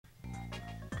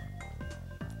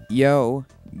Yo,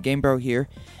 GameBro here,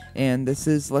 and this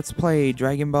is Let's Play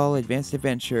Dragon Ball Advanced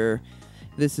Adventure.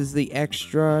 This is the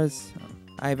extras.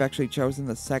 I've actually chosen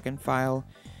the second file,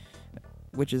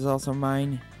 which is also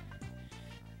mine,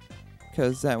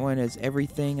 because that one is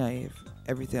everything. I have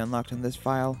everything unlocked in this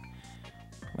file,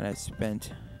 when I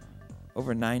spent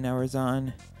over 9 hours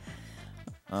on.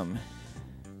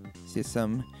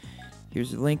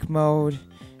 Here's link mode.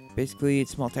 Basically,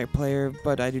 it's multiplayer,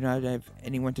 but I do not have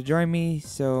anyone to join me,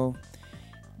 so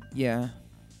yeah.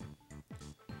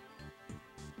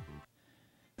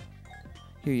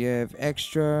 Here you have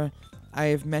extra. I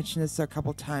have mentioned this a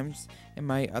couple times in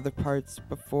my other parts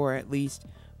before, at least,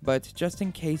 but just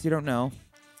in case you don't know,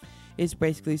 it's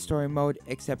basically story mode,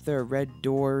 except there are red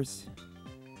doors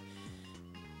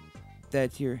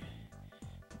that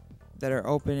are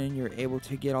open and you're able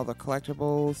to get all the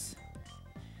collectibles.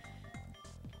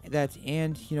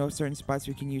 And certain spots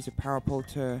you can use a power pole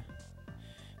to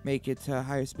make it to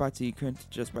higher spots that you couldn't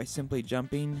just by simply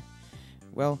jumping.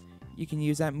 Well, you can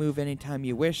use that move anytime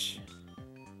you wish.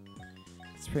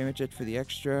 That's pretty much it for the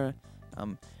extra.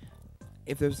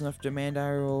 If there's enough demand,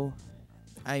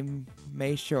 I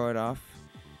may show it off,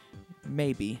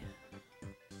 maybe.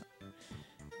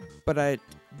 But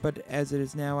as it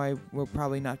is now, I will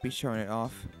probably not be showing it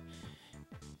off.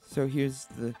 So here's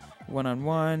the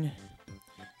one-on-one.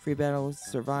 Free battles,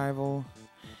 survival.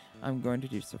 I'm going to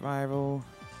do survival.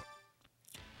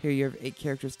 Here you have 8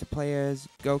 characters to play as: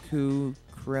 Goku,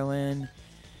 Krillin,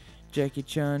 Jackie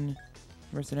Chun,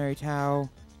 Mercenary Tao,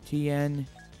 Tien,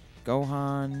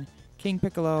 Gohan, King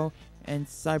Piccolo, and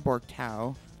Cyborg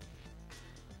Tao.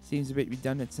 Seems a bit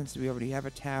redundant since we already have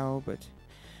a Tao, but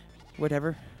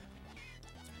whatever.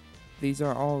 These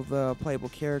are all the playable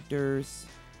characters.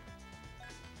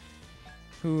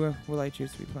 Who will I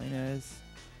choose to be playing as?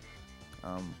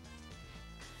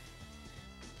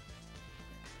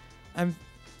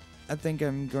 I think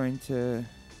I'm going to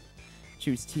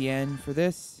choose Tien for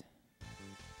this.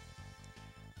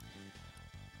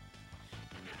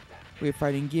 We're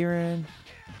fighting Giran,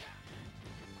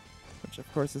 which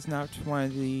of course is not one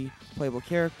of the playable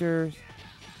characters.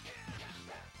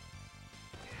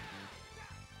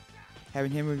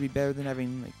 Having him would be better than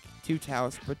having like 2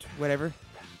 Taos, but whatever.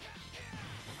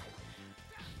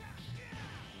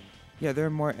 Yeah, there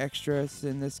are more extras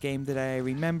in this game that I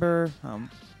remember.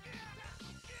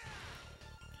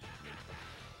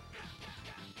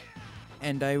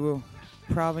 And I will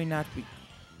probably not be...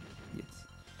 Yes.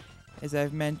 As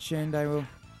I've mentioned, I will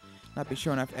not be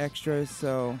showing off extras,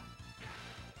 so...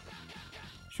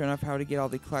 Showing off how to get all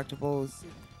the collectibles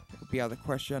will be out of the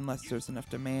question unless there's enough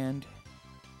demand.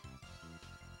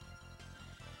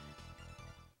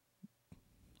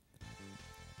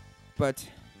 But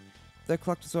the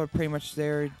collectibles are pretty much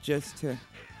there just to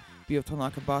be able to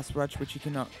unlock a boss rush, which you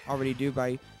can already do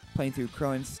by playing through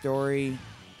Krillin's story.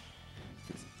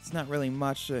 It's not really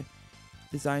much.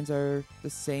 Designs are the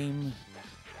same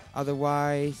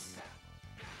otherwise.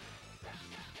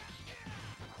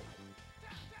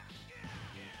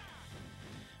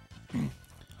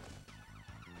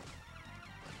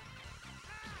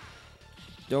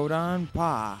 Dodon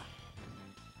Pa.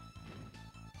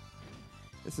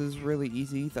 This is really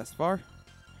easy thus far.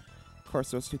 Of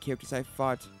course, those 2 characters I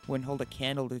fought wouldn't hold a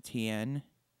candle to Tien.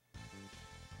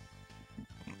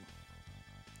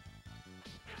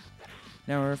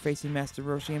 Now we're facing Master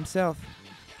Roshi himself,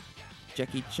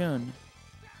 Jackie Chun.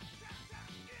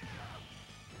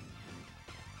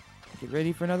 Get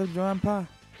ready for another Dodon Pa.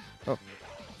 Oh.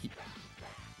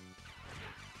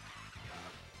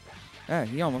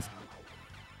 He almost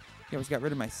got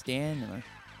rid of my stamina.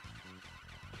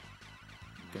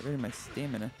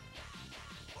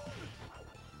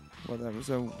 Well, that was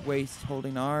a waste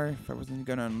holding R if I wasn't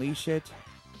going to unleash it.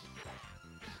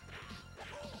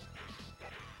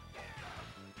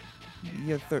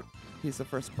 Yeah, he's the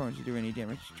first opponent to do any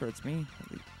damage towards me.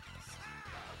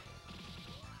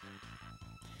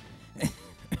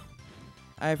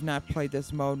 I have not played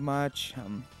this mode much.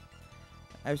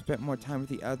 I've spent more time with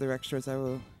the other extras I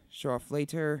will show off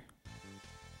later.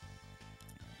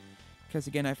 Because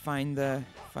again, I find the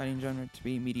fighting genre to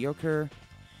be mediocre.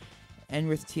 And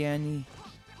with Tien,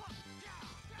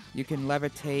 you can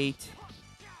levitate.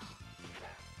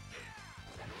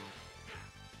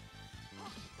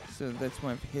 So that's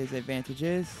one of his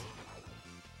advantages.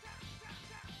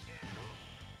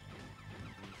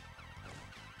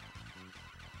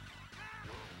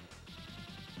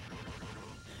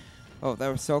 Oh, that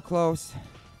was so close.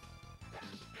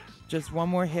 Just one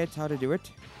more hit, how to do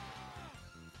it.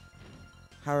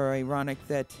 How ironic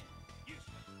that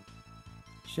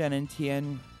Shen and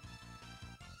Tien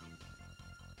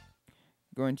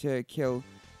going to kill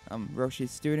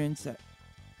Roshi's students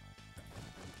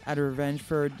out of revenge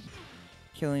for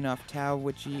killing off Tao,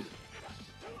 which he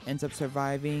ends up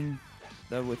surviving,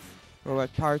 though with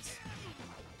robot parts.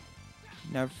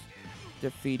 Now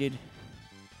defeated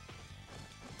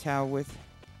Tao with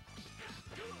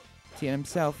Tien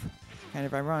himself. Kind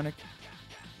of ironic.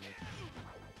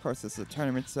 Of course, this is a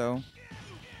tournament, so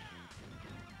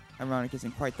ironic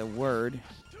isn't quite the word,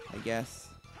 I guess.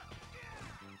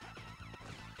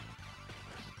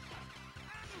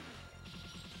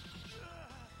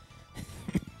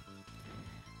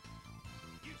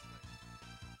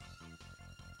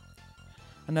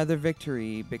 Another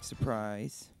victory, big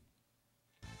surprise.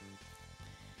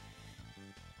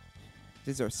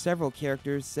 There are several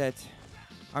characters that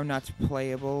are not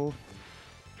playable.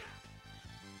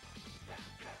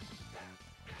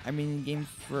 I mean, the game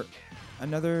for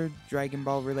another Dragon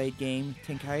Ball related game,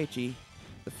 Tenkaichi.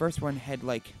 The first one had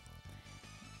like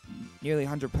nearly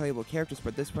 100 playable characters,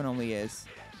 but this one only has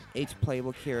 8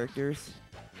 playable characters,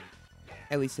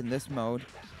 at least in this mode.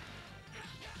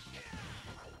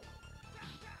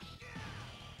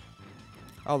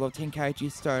 Although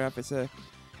Tenkaichi started off as a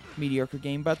mediocre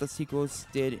game, but the sequels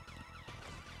did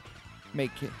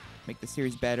make the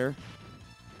series better.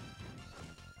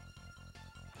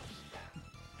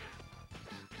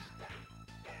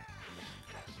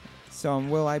 So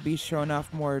will I be showing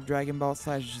off more Dragon Ball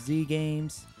 /Z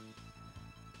games?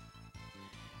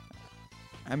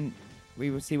 We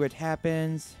will see what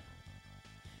happens.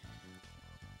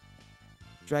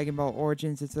 Dragon Ball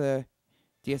Origins is a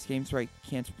DS game, so I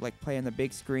can't like play on the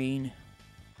big screen.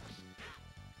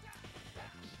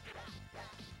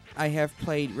 I have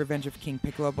played Revenge of King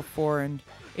Piccolo before, and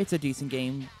it's a decent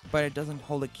game, but it doesn't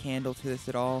hold a candle to this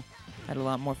at all. I had a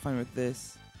lot more fun with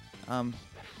this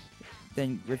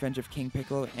than Revenge of King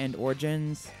Piccolo and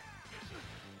Origins.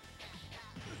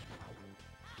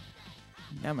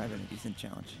 Now I'm having a decent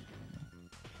challenge.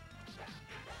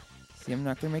 See, I'm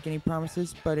not going to make any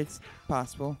promises, but it's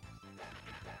possible.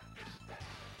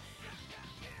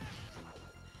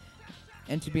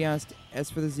 And to be honest, as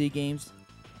for the Z games,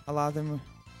 a lot of them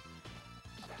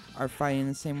are fighting in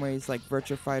the same ways like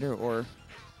Virtua Fighter or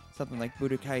something like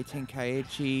Budokai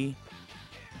Tenkaichi.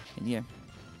 And yeah,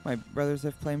 my brothers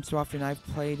have played them so often. I've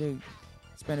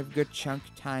spent a good chunk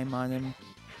of time on them.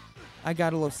 I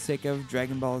got a little sick of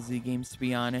Dragon Ball Z games, to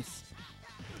be honest.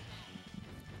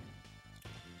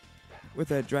 With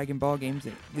the Dragon Ball games,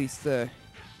 at least the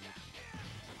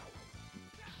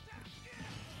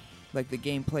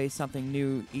gameplay is something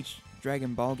new each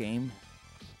Dragon Ball game.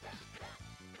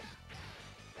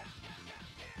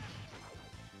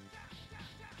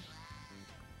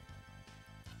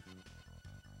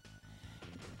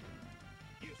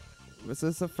 Was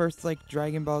this the first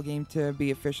Dragon Ball game to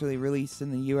be officially released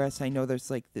in the US? I know there's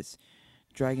this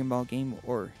Dragon Ball game,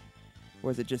 or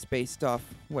was it just based off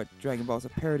what Dragon Ball's a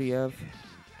parody of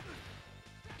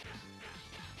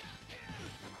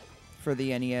for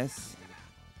the NES?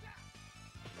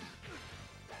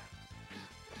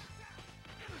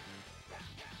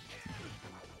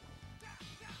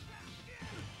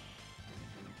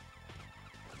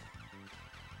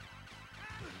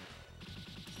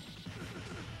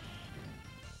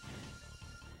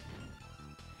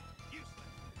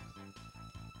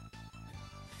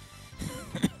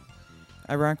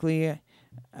 Ironically,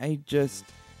 I just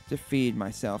defeated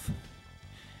myself.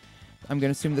 I'm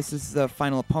gonna assume this is the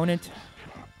final opponent.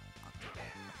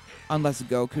 Unless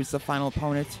Goku's the final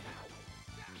opponent.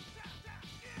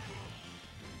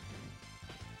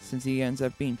 Since he ends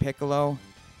up being Piccolo.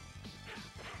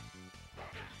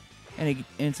 And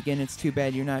it's too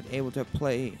bad you're not able to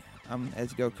play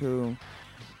as Goku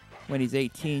when he's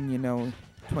 18,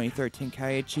 2013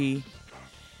 Kaiichi.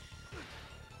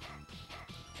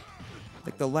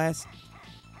 The last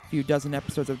few dozen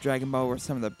episodes of Dragon Ball were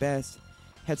some of the best.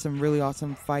 Had some really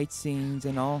awesome fight scenes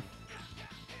and all.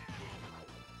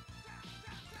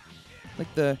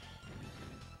 The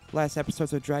last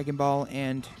episodes of Dragon Ball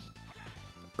and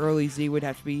early Z would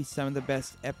have to be some of the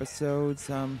best episodes.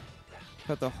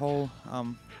 But the whole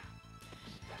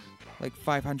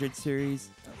 500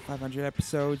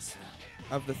 episodes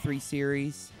of the 3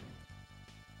 series.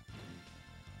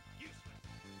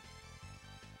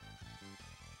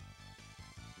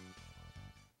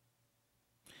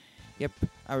 Yep,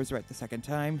 I was right the second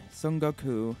time. Son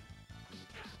Goku.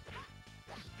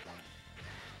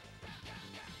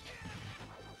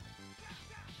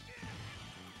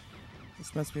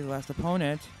 This must be the last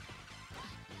opponent.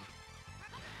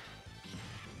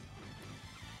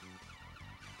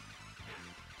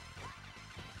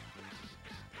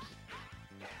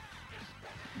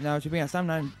 Now, to be honest,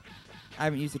 I'm I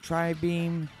haven't used the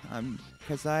Tri-Beam,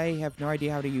 because I have no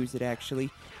idea how to use it, actually.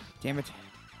 Damn it.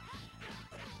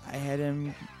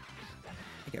 I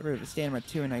got rid of the stamina,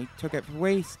 too, and I took it for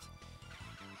waste.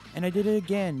 And I did it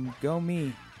again. Go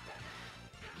me.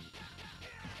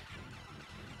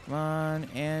 Come on,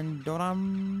 and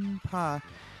Dorampa.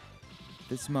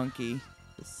 This monkey,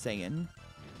 the Saiyan.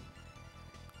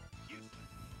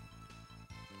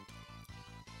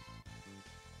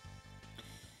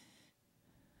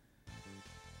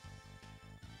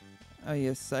 Oh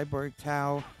yes, Cyborg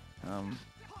Tao.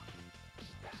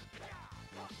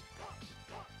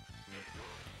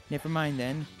 Never mind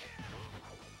then.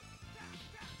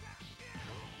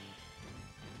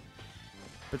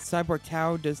 But Cyborg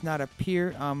Tao does not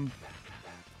appear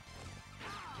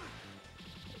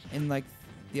in like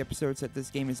the episodes that this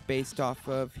game is based off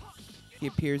of. He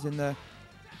appears in the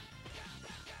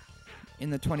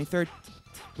 23rd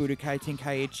Budokai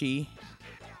Tenkaichi,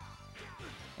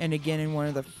 and again in one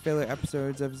of the filler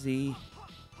episodes of Z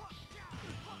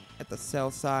at the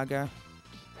Cell Saga.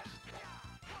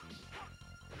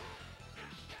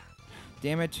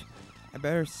 Damn it! I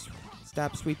better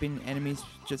stop sweeping enemies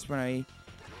just when I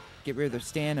get rid of their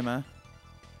stamina.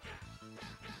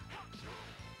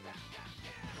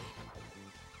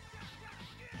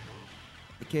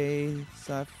 Okay,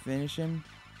 stop, finish him.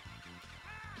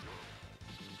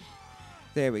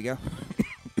 There we go.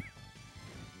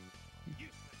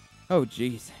 Oh,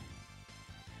 jeez.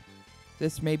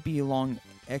 This may be a long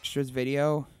extras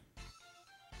video.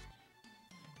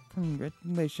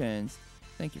 Congratulations.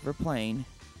 Thank you for playing.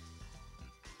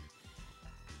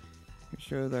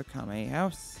 Show the Kame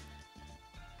house.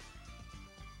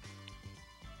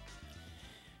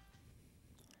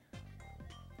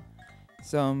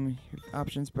 Some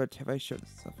options, but have I showed this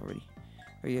stuff already?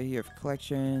 Oh yeah, you have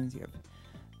collections, you have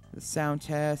the sound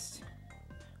test,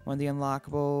 one of the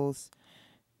unlockables,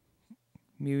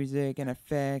 music and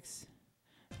effects.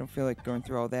 I don't feel like going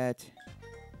through all that.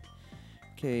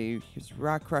 Okay, here's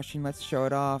rock crushing, let's show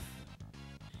it off.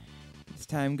 This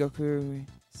time Goku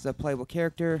is a playable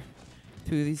character.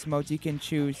 Through these modes you can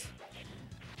choose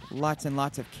lots and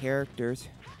lots of characters.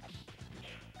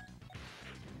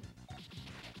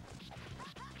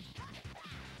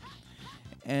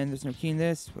 And there's no key in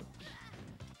this.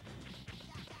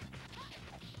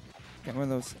 Got one of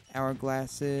those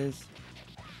hourglasses.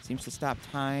 Seems to stop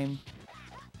time.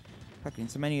 Collecting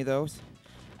so many of those.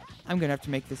 I'm gonna have to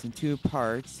make this in 2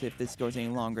 parts if this goes any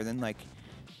longer than like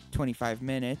 25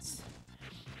 minutes.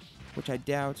 Which I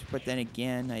doubt, but then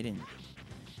again,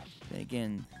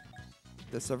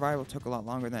 the survival took a lot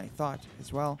longer than I thought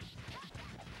as well.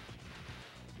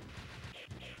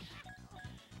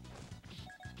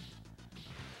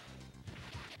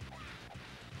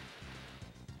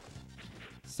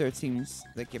 So it seems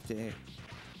like you have to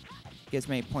get as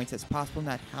many points as possible,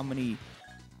 not how many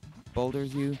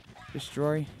boulders you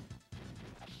destroy.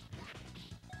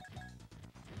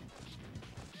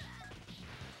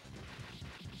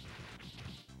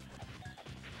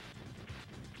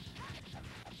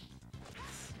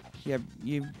 Yeah,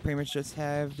 you pretty much just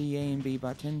have the A and B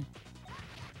button.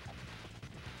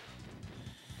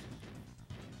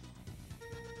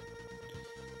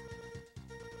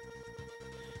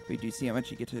 We do see how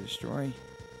much you get to destroy.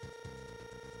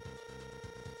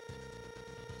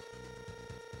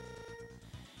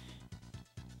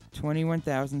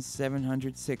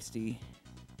 $21,760.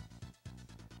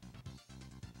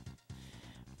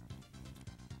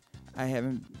 I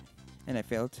haven't, and I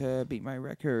failed to beat my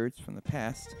records from the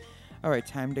past. Alright,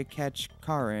 time to catch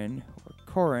Karin, or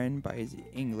Korin by his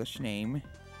English name.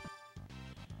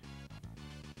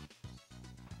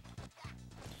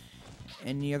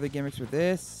 Any other gimmicks with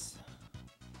this?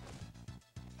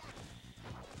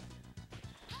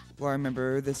 Well, I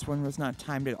remember this one was not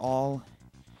timed at all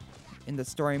in the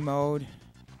story mode.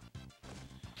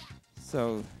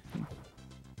 So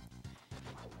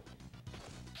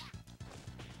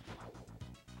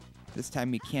this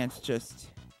time you can't just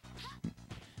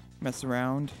mess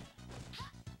around.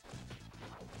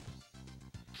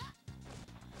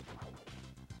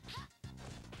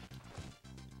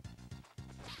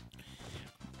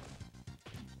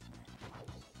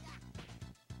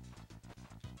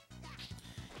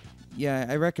 Yeah,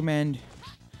 I recommend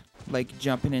like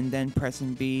jumping and then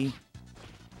pressing B,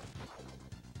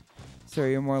 so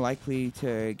you're more likely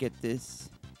to get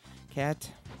this cat.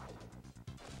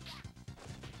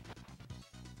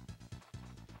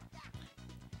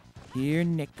 Here,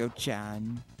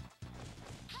 Neko-chan.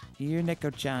 Here,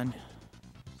 Neko-chan.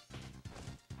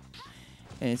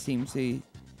 And it seems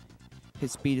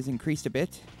his speed has increased a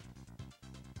bit.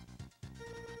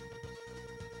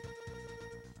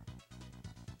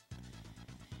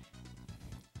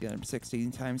 Got him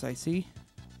 16 times, I see.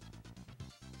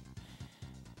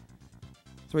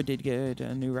 So I did get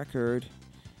a new record.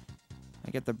 I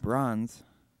get the bronze.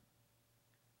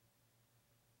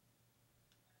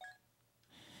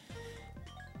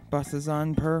 Buses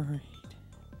on parade.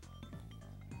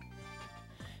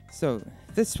 So,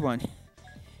 this one,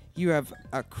 you have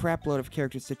a crap load of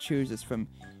characters to choose from.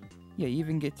 Yeah, you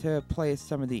even get to play as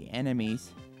some of the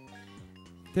enemies.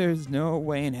 There's no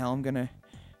way in hell I'm gonna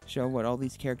show what all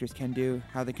these characters can do,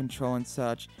 how they control and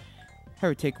such. That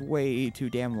would take way too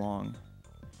damn long.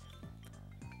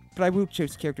 But I will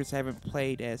choose characters I haven't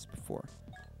played as before.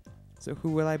 So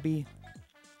who will I be?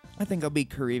 I think I'll be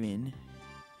Kuririn,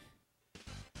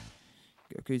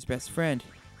 Goku's best friend.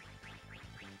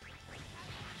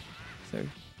 So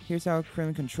here's how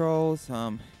Kuririn controls.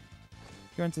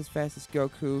 He runs as fast as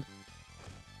Goku.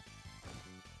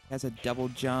 Has a double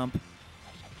jump.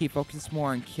 He focuses more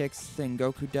on kicks than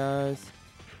Goku does.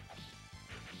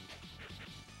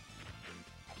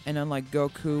 And unlike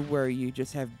Goku, where you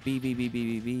just have B,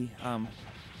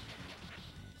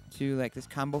 to like this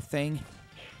combo thing,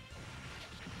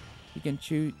 you can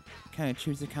kind of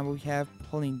choose the combo you have,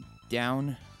 holding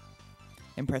down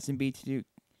and pressing B to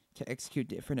execute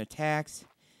different attacks.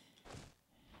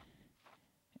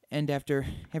 And after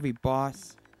every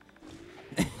boss,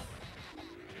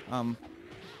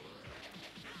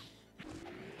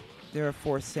 there are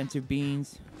 4 senzu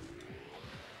beans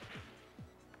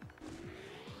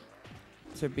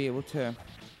to be able to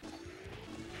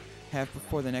have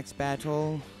before the next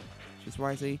battle, which is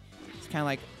wisely. It's kind of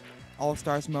like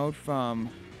All-Stars mode from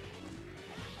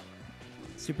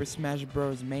Super Smash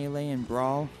Bros. Melee and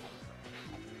Brawl.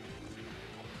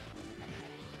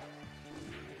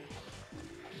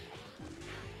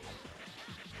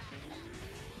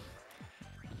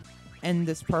 And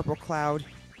this purple cloud.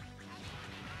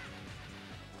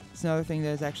 It's another thing that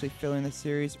is actually filling the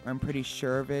series, or I'm pretty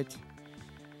sure of it,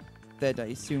 that I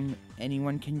assume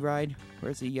anyone can ride,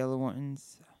 whereas the yellow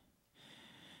ones...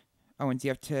 Oh, and you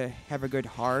have to have a good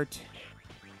heart.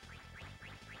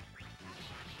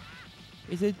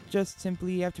 Is it just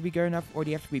simply you have to be good enough, or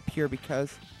do you have to be pure?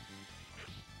 Because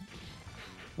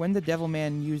when the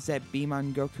Devilman used that beam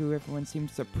on Goku, everyone seemed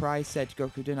surprised that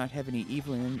Goku did not have any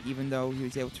evil in him, even though he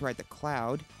was able to ride the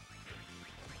cloud.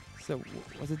 So,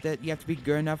 was it that you have to be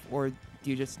good enough, or do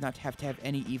you just not have to have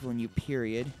any evil in you,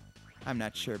 period? I'm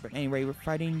not sure, but anyway, we're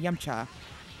fighting Yamcha.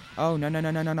 Oh,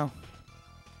 no.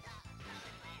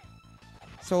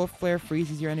 Solar Flare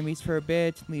freezes your enemies for a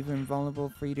bit, leave them vulnerable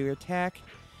for you to attack.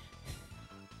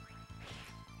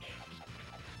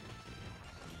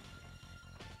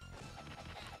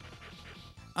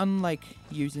 Unlike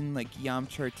using like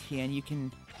Yamcha or Tien, you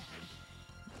can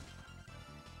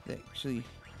actually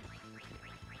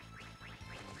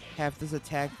have this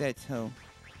attack that I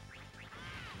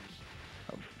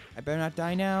better not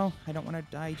die now. I don't want to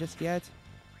die just yet.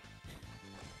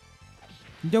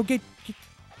 Don't get...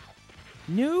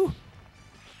 No!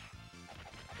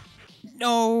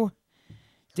 No!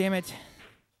 Damn it.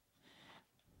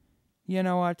 You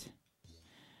know what?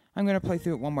 I'm going to play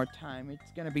through it one more time.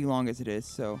 It's going to be long as it is,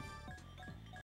 so...